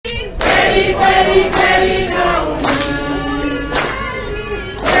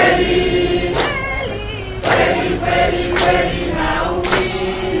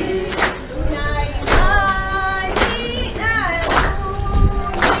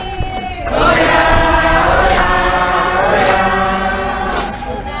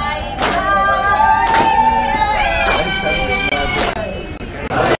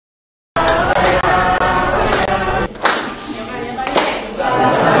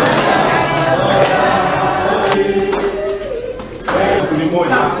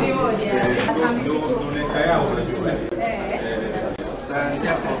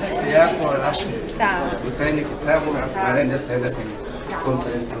Usaini kitabu na baadaye tutaenda kwenye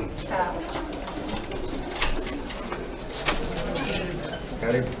conference room.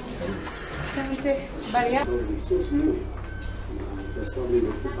 Karibu. Asante. Habari yako? Taswira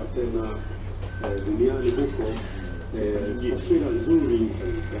imefika tena duniani huko, taswira nzuri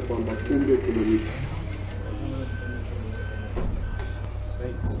ya kwamba kumbe tumemisa.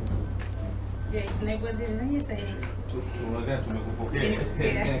 Naibu Waziri, nani sasa hivi? Tunataka tumekupokea.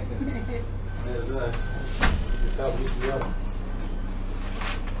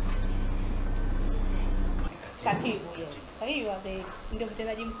 Katibu, yes. Kwa hiyo ndio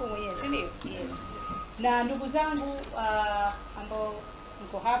mtendaji mkuu mwenyewe, si ndio? Yes. Na ndugu zangu ambao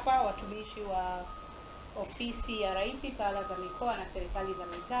mko hapa, watumishi wa ofisi ya Rais, tawala za mikoa na serikali za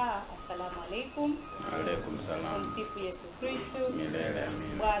mitaa, assalamu alaikum. Alaikum salam. Msifu Yesu Kristo. Milele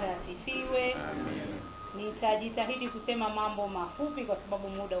amina. Bwana asifiwe. Amen. Nitajitahidi kusema mambo mafupi kwa sababu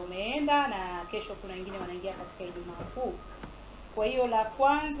muda umeenda na kesho kuna wengine wanaingia katika Ijumaa Kuu. Kwa hiyo la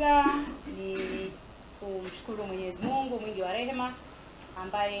kwanza ni kumshukuru Mwenyezi Mungu mwingi wa rehema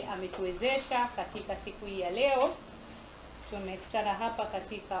ambaye ametuwezesha katika siku hii ya leo. Tumekutana hapa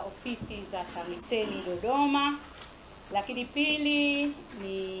katika ofisi za Tamisemi Dodoma. Lakini pili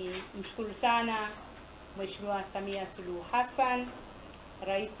ni mshukuru sana Mheshimiwa Samia Suluhu Hassan,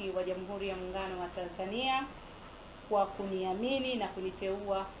 Rais wa Jamhuri ya Muungano wa Tanzania, kwa kuniamini na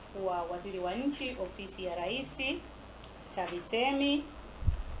kuniteua kuwa waziri wa nchi ofisi ya Rais Tamisemi.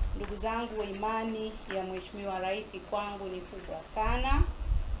 Ndugu zangu, imani ya Mheshimiwa Rais kwangu ni kubwa sana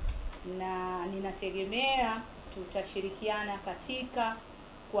na ninategemea tutashirikiana katika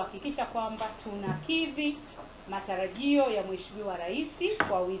kuhakikisha kwamba tunakidhi matarajio ya Mheshimiwa Rais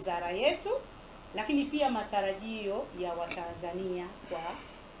kwa wizara yetu, lakini pia matarajio ya Watanzania kwa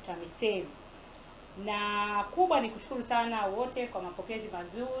Tamisemi. Na kubwa ni kushukuru sana wote kwa mapokezi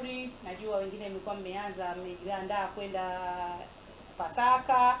mazuri. Najua wengine mlikuwa mmejiandaa kwenda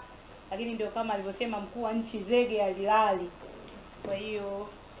Pasaka, lakini ndio kama alivyosema mkuu wa nchi, zege alilali. Kwa hiyo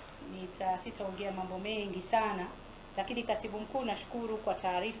sitaongea mambo mengi sana, lakini katibu mkuu nashukuru kwa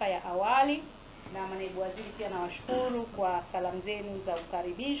taarifa ya awali, na manaibu waziri pia nawashukuru kwa salamu zenu za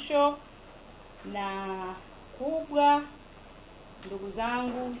ukaribisho. Na kubwa, ndugu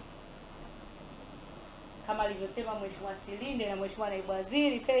zangu, kama alivyosema Mheshimiwa Silinde na Mheshimiwa Naibu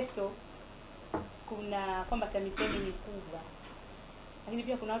Waziri Festo, kuna kwamba Tamisemi ni kubwa, lakini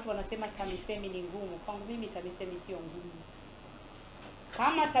pia kuna watu wanasema Tamisemi ni ngumu. Kwangu mimi Tamisemi sio ngumu.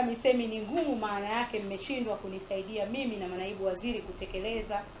 Kama Tamisemi ni ngumu, maana yake mmeshindwa kunisaidia mimi na manaibu waziri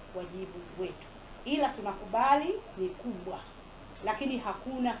kutekeleza wajibu wetu. Ila tunakubali ni kubwa, lakini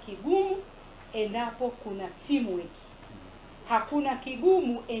hakuna kigumu endapo kuna teamwork. Hakuna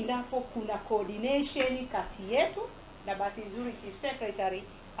kigumu endapo kuna coordination kati yetu, na bahati nzuri Chief Secretary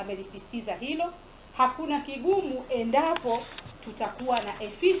amelisisitiza hilo. Hakuna kigumu endapo tutakuwa na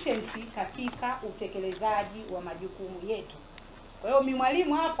efficiency katika utekelezaji wa majukumu yetu. Kwa hiyo mimi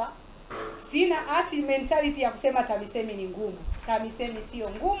mwalimu hapa sina ati mentality ya kusema Tamisemi ni ngumu. Tamisemi sio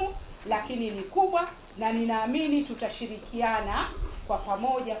ngumu, lakini ni kubwa, na ninaamini tutashirikiana kwa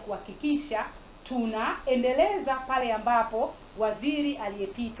pamoja kuhakikisha tunaendeleza pale ambapo waziri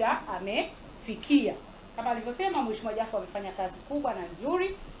aliyepita amefikia. Kama alivyosema Mheshimiwa Jafo amefanya kazi kubwa na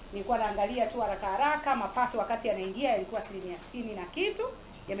nzuri. Nilikuwa naangalia tu haraka mapato wakati anaingia yalikuwa 60% na kitu,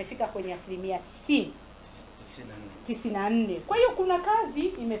 yamefika kwenye 94. Kwa hiyo kuna kazi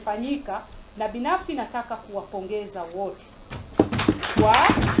imefanyika, na binafsi nataka kuwapongeza wote kwa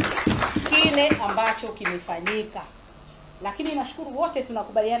kile ambacho kimefanyika. Lakini nashukuru wote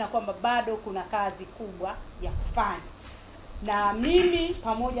tunakubaliana kwamba bado kuna kazi kubwa ya kufanya. Na mimi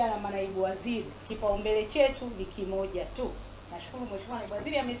pamoja na manaibu waziri, kipaumbele chetu ni kimoja tu. Nashukuru Mheshimiwa Naibu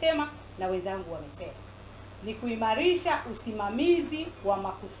Waziri amesema na wenzangu wamesema, ni kuimarisha usimamizi wa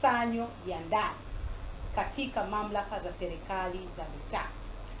makusanyo ya ndani katika mamlaka za serikali za mitaa,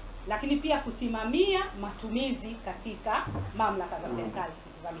 lakini pia kusimamia matumizi katika mamlaka za serikali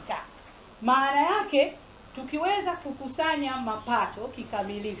za mitaa. Maana yake tukiweza kukusanya mapato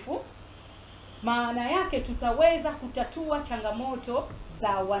kikamilifu maana yake tutaweza kutatua changamoto za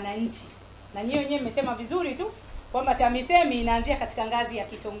wananchi. Na nyinyi wenyewe mmesema vizuri tu kwamba Tamisemi inaanzia katika ngazi ya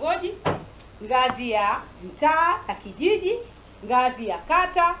kitongoji, ngazi ya mtaa na kijiji, ngazi ya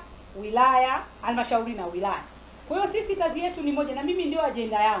kata, wilaya, halmashauri na wilaya. Kwa hiyo sisi kazi yetu ni moja, na mimi ndio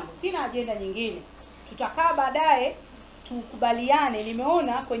ajenda yangu. Sina ajenda nyingine. Tutakaa baadaye tukubaliane.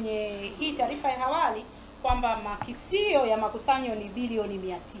 Nimeona kwenye hii taarifa ya awali kwamba makisio ya makusanyo ni bilioni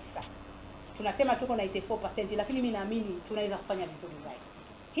 900. Tunasema tuko na 84%, lakini mimi naamini tunaweza kufanya vizuri zaidi.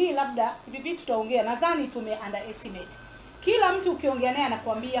 Hii labda vipi tutaongea, nadhani tume underestimate. Kila mtu ukiongea naye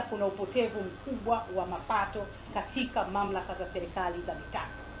anakuambia kuna upotevu mkubwa wa mapato katika mamlaka za serikali za mitaa.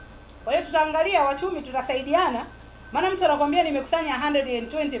 Kwa hiyo tutaangalia wachumi, tutasaidiana. Maana mtu anakuambia nimekusanya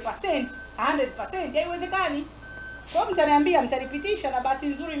 120%, 100%, haiwezekani. Kwa hiyo mtaniambia, mtaripitisha, na bahati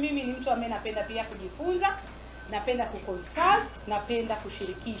nzuri mimi ni mtu ambaye napenda pia kujifunza, napenda kuconsult, napenda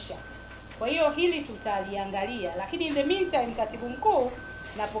kushirikisha. Kwa hiyo hili tutaliangalia, lakini in the meantime katibu mkuu,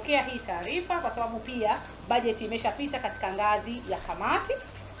 napokea hii taarifa kwa sababu pia budget imeshapita katika ngazi ya kamati,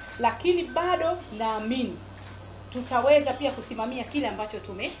 lakini bado naamini tutaweza pia kusimamia kile ambacho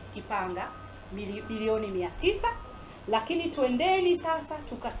tumekipanga bilioni 900, lakini tuendeni sasa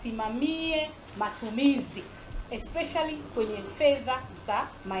tukasimamie matumizi especially kwenye fedha za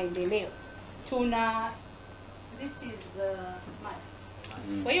maendeleo.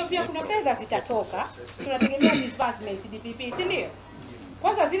 Kwa hiyo pia kuna fedha zitatoka, tunategemea disbursement DPP, si ndio?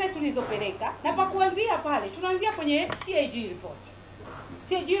 Kwanza zile tulizopeleka, na pa kuanzia pale tunaanzia kwenye CAG report.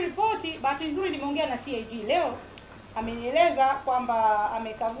 CAG report, bahati nzuri nimeongea na CAG leo, amenieleza kwamba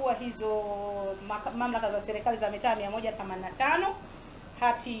amekagua hizo mamlaka za serikali za mitaa 185,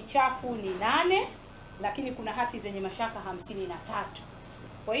 hati chafu ni 8, lakini kuna hati zenye mashaka 53.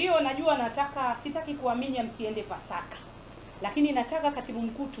 Kwa hiyo najua sitaki kuamini msiende Pasaka, lakini nataka katibu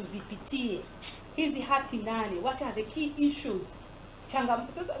mkuu tuzipitie hizi hati 8, what are the key issues.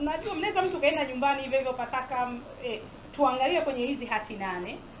 Sasa najua mnaweza mtu kaenda nyumbani hivyo Pasaka, tuangalie kwenye hizi hati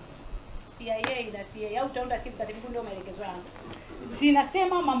 8. CIA na CIA au utaunda timu katibu mkuu, ndio maelekezo yangu.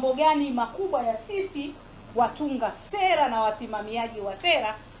 Zinasema mambo gani makubwa ya sisi watunga sera na wasimamiaji wa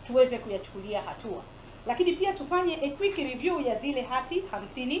sera tuweze kuyachukulia hatua. Lakini pia tufanye a quick review ya zile hati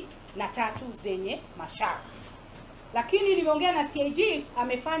 53 zenye mashaka. Lakini nimeongea na CAG,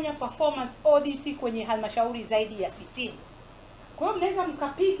 amefanya performance audit kwenye halmashauri zaidi ya 60. Kwa hiyo mnaweza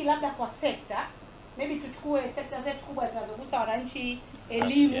mkapiki labda kwa sekta, maybe tuchukue sekta zetu kubwa zinazogusa wananchi,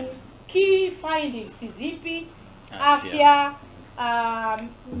 elimu, key findings zipi, afya,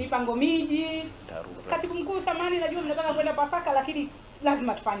 mipango miji. Katibu mkuu, samani najua mnataka kwenda Pasaka, lakini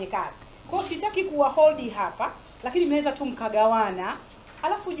lazima tufanye kazi. Kwa hiyo sitaki kuwaholdi hapa, lakini mnaweza tu mkagawana.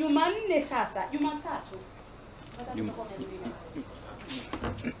 Alafu Jumanne sasa, Jumatatu.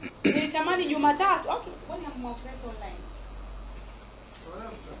 Nitamani Jumatatu au kwani mwaoperate online.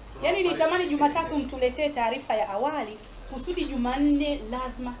 Yaani nitamani Jumatatu mtuletee taarifa ya awali, kusudi Jumanne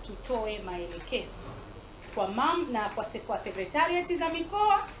lazima tutoe maelekezo kwa secretariat za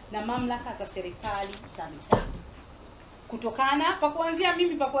mikoa na mamlaka za serikali za mitaa. Kutokana pa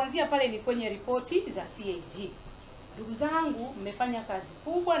kuanzia pale ni kwenye ripoti za CAG. Ndugu zangu, mmefanya kazi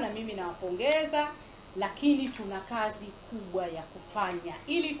kubwa na mimi nawapongeza, lakini tuna kazi kubwa ya kufanya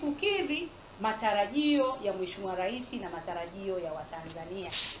ili kukidhi matarajio ya Mheshimiwa Rais na matarajio ya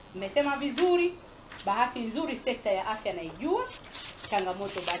Watanzania. Mmesema vizuri, bahati nzuri sekta ya afya naijua,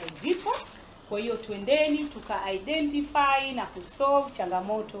 changamoto bado zipo. Kwa hiyo tuendeni tuka-identify na kusolve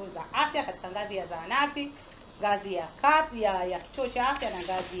changamoto za afya katika ngazi ya zahanati, ngazi ya ya kituo cha afya na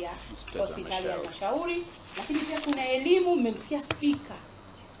ngazi ya hospitali ya halmashauri. Lakini pia kuna elimu, mmemsikia speaker.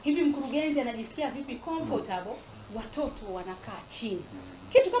 Hivi mkurugenzi anajisikia vipi comfortable watoto wanakaa chini?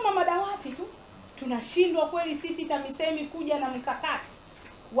 Kitu kama madawati tu tunashindwa kweli sisi Tamisemi kuja na mkakati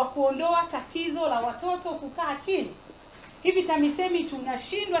wa kuondoa tatizo la watoto kukaa chini. Hivi Tamisemi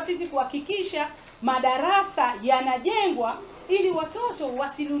tunashindwa sisi kuhakikisha madarasa yanajengwa ili watoto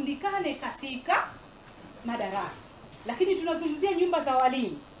wasilundikane katika madarasa. Lakini tunazungumzia nyumba za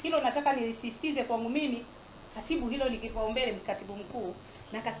walimu. Hilo nataka nilisisitize kwangu mimi katibu, hilo ni kipaumbele katibu mkuu,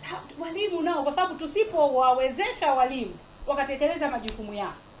 na walimu nao, kwa sababu tusipowawezesha walimu wakatekeleza majukumu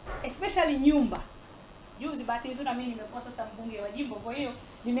yao, especially nyumba. Juzi bahati nzuri na mimi nimekuwa sasa mbunge wa jimbo, kwa hiyo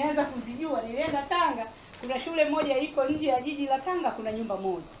nimeanza kuzijua. Nilienda Tanga, kuna shule moja iko nje ya jiji la Tanga, kuna nyumba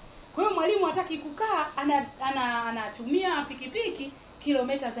moja. Kwa hiyo mwalimu hataki kukaa, anatumia pikipiki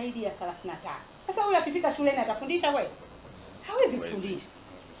kilomita zaidi ya 35. Sasa huyu akifika shuleni atafundisha kweli? Hawezi kufundisha.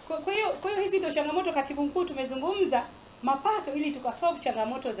 Kwa hiyo hizi ndio changamoto katibu mkuu tumezungumza mapato, ili tukasolve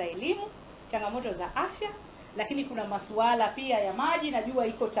changamoto za elimu, changamoto za afya, lakini kuna masuala pia ya maji, najua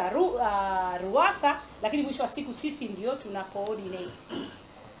iko RUWASA, lakini mwisho wa siku sisi ndio tuna coordinate.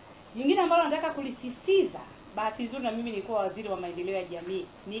 Nyingine ambalo nataka kulisisitiza, bahati nzuri na mimi nilikuwa waziri wa maendeleo ya jamii,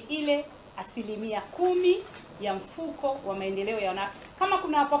 ni ile 10% ya mfuko wa maendeleo ya wanawake. Kama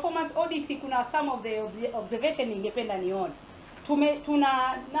kuna performance audit, kuna some of the observation ningependa nione.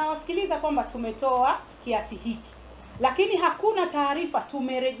 Nawasikiliza kwamba tumetoa kiasi hiki, lakini hakuna taarifa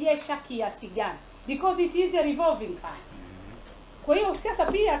tumerejesha kiasi gani, because it is a revolving fund. Kwa hiyo sasa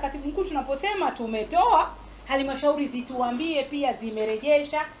pia katibu mkuu, tunaposema tumetoa, halmashauri zituambie pia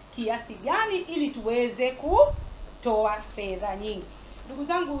zimerejesha kiasi gani ili tuweze kutoa fedha nyingi. Ndugu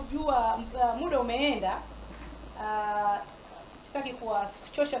zangu, jua muda umeenda. Sitaki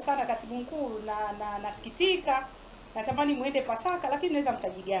kuchosha sana katibu mkuu, na nasikitika, natamani muende Pasaka, lakini naweza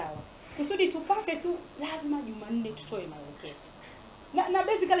mtajigawa kusudi tupate tu, lazima Jumanne tutoe maelekezo, na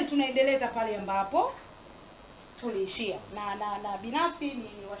basically tunaendeleza pale ambapo tuliishia. Na binafsi ni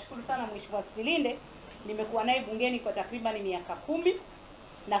washukuru sana Mheshimiwa Silinde, nimekuwa naye bungeni kwa takriban miaka 10,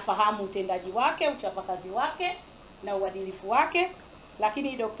 nafahamu utendaji wake, uchapakazi wake na uadilifu wake.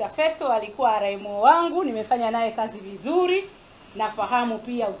 Lakini Dr. Festo alikuwa RMO wangu, nimefanya naye kazi vizuri, nafahamu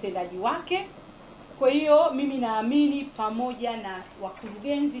pia utendaji wake. Kwa hiyo mimi naamini pamoja na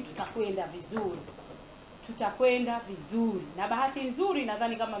wakurugenzi tutakwenda vizuri. Na bahati nzuri,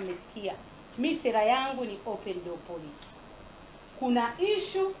 nadhani kama mmesikia, mimi sera yangu ni open door policy. Kuna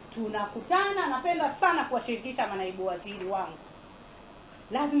issue tunakutana, napenda sana kuwashirikisha manaibu waziri wangu,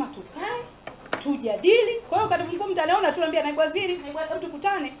 lazima tukae tujadili. Kwa hiyo katibu mkuu mtanaona tunaambia naibu waziri,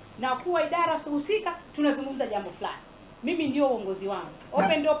 tukutane na kuwa idara husika, tunazungumza jambo fulani. Mimi ndio uongozi wangu,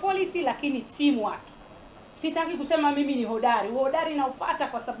 open door policy, lakini teamwork. Sitaki kusema mimi ni hodari. Uhodari na upata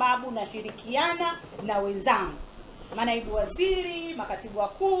kwa sababu nashirikiana na wenzangu, manaibu waziri, makatibu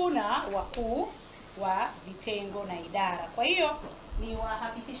wakuu na wakuu wa vitengo na idara. Kwa hiyo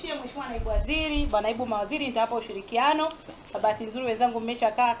niwahakikishie Mheshimiwa naibu waziri, naibu mawaziri, nitawapa ushirikiano. Bahati nzuri wenzangu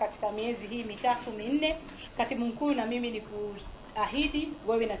mmeshakaa katika miezi hii 3-4. Katibu mkuu na mimi ni kuahidi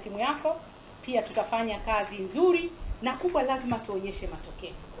wewe na timu yako pia tutafanya kazi nzuri na kubwa, lazima tuonyeshe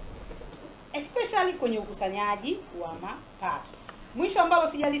matokeo, especially kwenye ukusanyaji wa mapato. Mwisho ambalo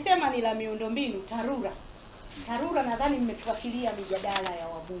sijalisema ni la miundombinu, TARURA nadhani mmefuatilia mijadala ya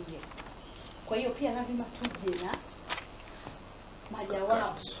wabunge. Kwa hiyo pia lazima tuje na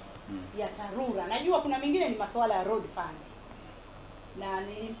majawabu ya TARURA. Najua kuna mengine ni masuala ya road fund, na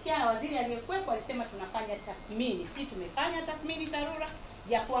nilimsikia waziri aliyekuwepo alisema tunafanya tathmini. Sisi tumefanya tathmini TARURA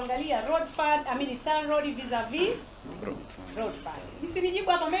ya kuangalia road fund, TAN road vis-a-vis road fund. Msinijibu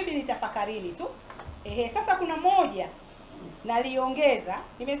hapa, maybe nitafakarini tu. Sasa kuna moja naliongeza,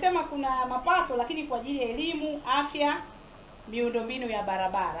 nimesema kuna mapato lakini kwa ajili ya elimu, afya, miundombinu ya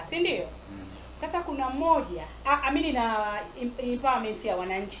barabara, si ndio? Sasa kuna moja na empowerment ya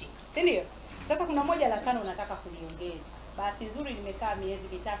wananchi, si ndio? Sasa kuna moja la 5 nataka kuliongeza. Bahati nzuri nimekaa miezi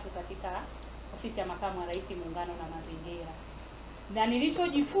 3 katika ofisi ya makamu wa rais, muungano na mazingira, na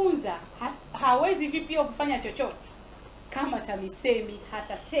nilichojifunza, hawezi VPO kufanya chochote kama Tamisemi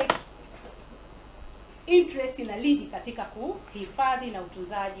hata take interest na lead katika kuhifadhi na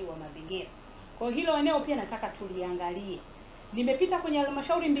utunzaji wa mazingira. Kwa hilo eneo pia nataka tuliangalie. Nimepita kwenye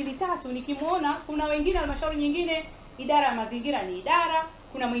halmashauri 2-3 nikimuona kuna wengine halmashauri nyingine idara ya mazingira ni idara,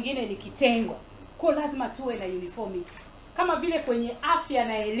 kuna mwingine ni kitengo. Kwa lazima tuwe na uniformity. Kama vile kwenye afya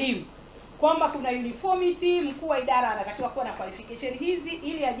na elimu, kwamba kuna uniformity, mkuu wa idara anatakiwa kuwa na qualification hizi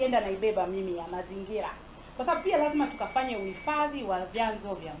ili ajenda naibeba mimi ya mazingira. Kwa sababu pia lazima tukafanye uhifadhi wa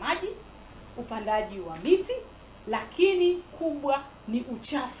vyanzo vya maji, upandaji wa miti, lakini kubwa ni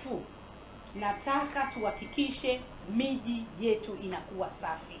uchafu. Nataka tuhakikishe miji yetu inakuwa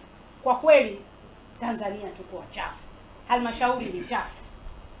safi. Kwa kweli Tanzania tuko wachafu, halmashauri ni chafu.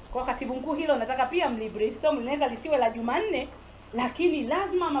 Kwa katibu mkuu, hilo nataka pia mlibrainstorm, linaweza lisiwe la Jumanne, lakini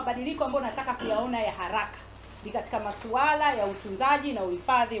lazima mabadiliko ambayo nataka kuyaona ya haraka ni katika masuala ya utunzaji na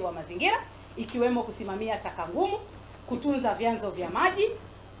uhifadhi wa mazingira, ikiwemo kusimamia taka ngumu, kutunza vyanzo vya maji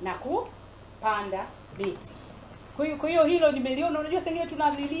na kupanda miti. Kwa hiyo hilo nimeliona. Unajua sengine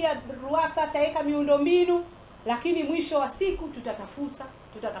tunalilia RUWASA taweka miundombinu, lakini mwisho wa siku tutatafuta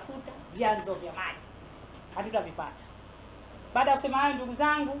vyanzo vya maji, hatutavipata. Baada ya kusema hayo, ndugu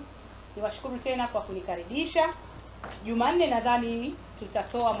zangu, niwashukuru tena kwa kunikaribisha. Jumanne nadhani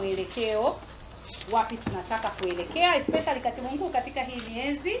tutatoa mwelekeo wapi tunataka kuelekea, especially katibu mkuu katika hii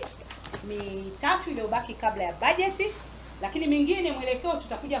miezi 3 iliyobaki kabla ya bajeti, lakini mingine mwelekeo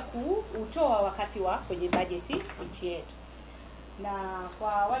tutakuja kuutoa wakati wa kwenye bajeti speech yetu. Na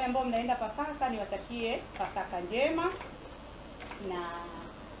kwa wale ambao mnaenda Pasaka, niwatakie Pasaka njema, na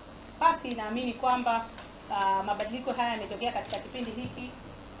basi naamini kwamba mabadiliko haya yametokea katika kipindi hiki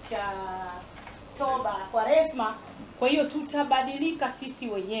cha toba kwa resma. Kwa hiyo tutabadilika sisi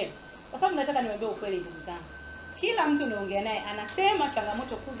wenyewe, kwa sababu nataka niwaambie ukweli ndugu zangu, kila mtu unaongea naye anasema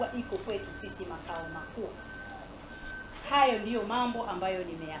changamoto kubwa iko kwetu sisi makao makuu. Hayo ndiyo mambo ambayo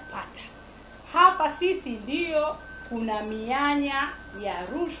nimeyapata hapa. Sisi ndiyo kuna mianya ya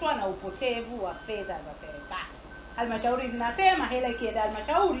rushwa na upotevu wa fedha za serikali. Halmashauri zinasema hela ikienda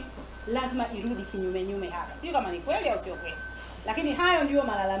halmashauri lazima irudi kinyume hapa. Sio kama ni kweli au sio kweli, lakini hayo ndiyo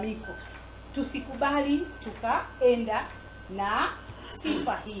malalamiko. Tusikubali tukaenda na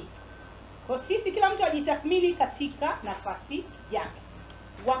sifa hii. Kwa sisi kila mtu ajitathmini katika nafasi yake.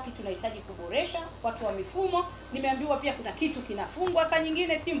 Wapi tunahitaji kuboresha? Watu wa mifumo, nimeambiwa pia kuna kitu kinafungwa saa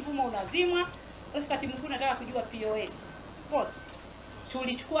nyingine, si mfumo unazimwa. Alafu katibu mkuu nataka kujua POS.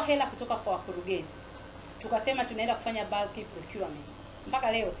 Tulichukua hela kutoka kwa wakurugenzi. Tukasema tunaenda kufanya bulk procurement.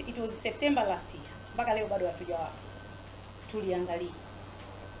 Mpaka leo, it was September last year. Mpaka leo bado hatujawapa. Tuliangalia.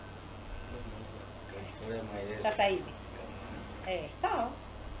 Sasa hivi. Sawa.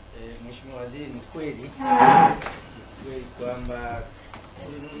 Mheshimiwa Waziri, ni kweli kwamba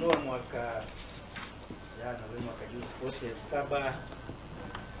tulinunua mwaka juzi posi 7,000,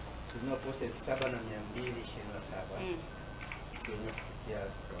 tulinunua posi 7,227. Sisi wenyewe kupitia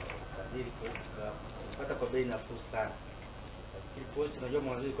ufadhili tukapata kwa bei nafuu sana. Lakini posi unajua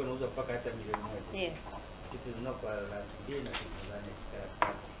mwanzo ilikuwa inauzwa mpaka hata milioni 1. Yes. Kitu tunao kwa 200 na kitu ndani ya.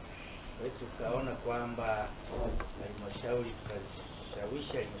 Kwa hiyo tukaona kwamba halmashauri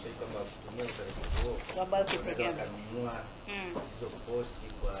tukashawishi halmashauri kwamba kutumia utaratibu huo wa bulk procurement kununua hizo posi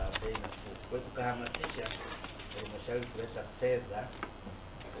kwa bei nafuu. Kwa hiyo tukahamasisha halmashauri kuleta fedha,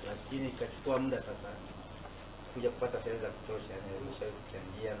 lakini ikachukua muda sasa kuja kupata fedha za kutosha, ni halmashauri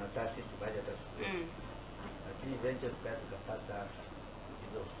kuchangia na taasisi, baadhi ya taasisi. Lakini venture tukapata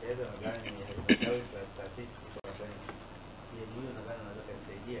hizo fedha, nadhani ni halmashauri plus taasisi kwa sababu hiyo nadhani anaweza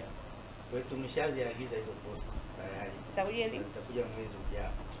kusaidia. Kwa hiyo tumeshaziagiza hizo posti tayari. Zitakuja mwezi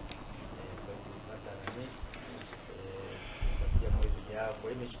ujao. Kwa hiyo tupata nani? Zitakuja mwezi ujao. Kwa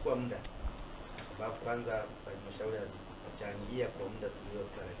hiyo imechukua muda. Kwa sababu kwanza halmashauri hazichangia kwa muda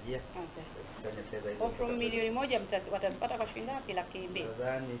tuliotarajia. Kusanya fedha hizo. From milioni 1 watazipata kwa shilingi ngapi? Laki 2.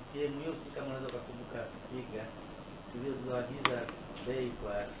 Nadhani pia hiyo si kama unaweza kukumbuka piga. Tulioagiza bei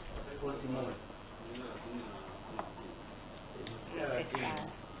kwa posti moja.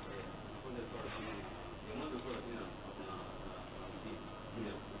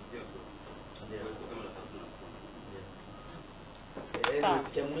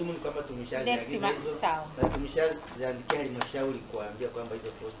 Cha muhimu ni kwamba tumeshaziagiza hizo na tumeshaziandikia halmashauri kuambia kwamba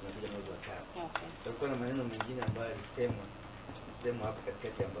hizo posti zinakuja mwezi wa 5. Kulikuwa na maneno mengine ambayo alisemwa hapa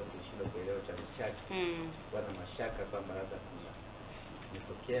katikati ambayo tulishindwa kuelewa chanzo chake. Kwa na mashaka kwamba labda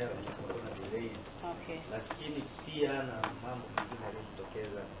kumetokea kuna delays. Lakini pia na mambo mengine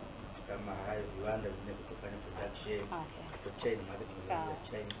yaliyotokeza kama hayo viwanda vingine kutofanya production kwa China, maana kuna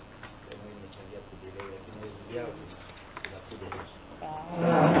China ndio imechangia kudelay, lakini mwezi ujao tunakuja hizo.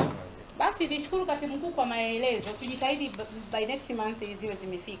 Basi nishukuru katibu mkuu kwa maelezo. Tujitahidi by next month ziwe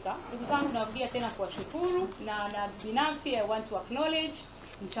zimefika. Ndugu zangu, narudia tena kuwashukuru na binafsi I want to acknowledge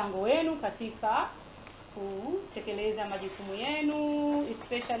mchango wenu katika kutekeleza majukumu yenu,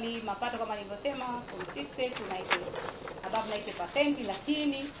 especially mapato kama nilivyosema from 60 to 90 above 90%,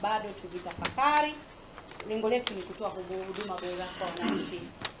 lakini bado tujitafakari. Lengo letu ni kutoa huduma bora kwa wananchi.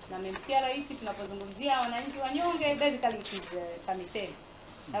 Na mmemsikia rais tunapozungumzia wananchi wanyonge, basically it is Tamisemi.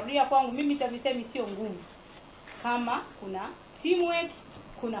 Narudia kwangu mimi Tamisemi sio ngumu. Kama kuna teamwork,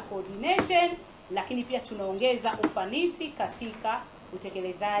 kuna coordination, lakini pia tunaongeza ufanisi katika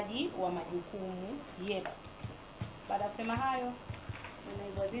utekelezaji wa majukumu yetu. Baada ya kusema hayo,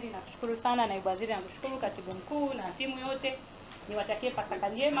 naibu waziri nakushukuru sana, naibu waziri nakushukuru, katibu mkuu na timu yote. Niwatakie Pasaka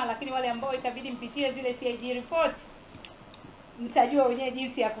njema, lakini wale ambao itabidi mpitie zile CID report mtajua wenyewe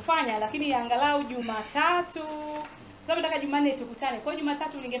jinsi ya kufanya, lakini angalau Jumatatu, sababu nataka Jumanne tukutane. Kwa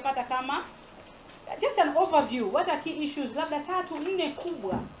Jumatatu ningepata kama just an overview, what are key issues, labda 3-4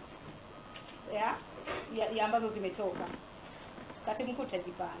 kubwa ya ambazo zimetoka. Katibu mkuu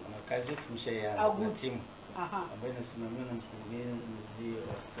tajipanga. Kazi tumeshaanza na timu ambayo inasimamiwa na mkurugenzi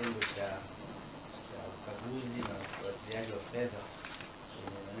wa kitengo cha ukaguzi na ufuatiliaji wa fedha.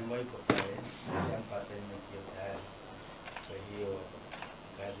 Namba iko pale, jampa assignment hiyo tayari. Kwa hiyo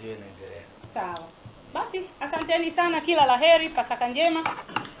kazi hiyo inaendelea. Sawa. Basi asanteni sana, kila laheri, Pasaka njema,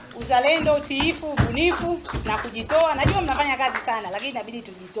 uzalendo, utiifu, ubunifu na kujitoa. Najua mnafanya kazi sana, lakini inabidi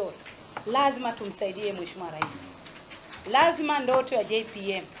tujitoe. Lazima tumsaidie Mheshimiwa Rais. Lazima ndoto ya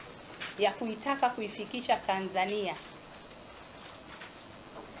JPM ya kuitaka kuifikisha Tanzania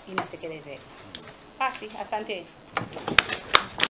inatekelezeka. kasi. Asanteni.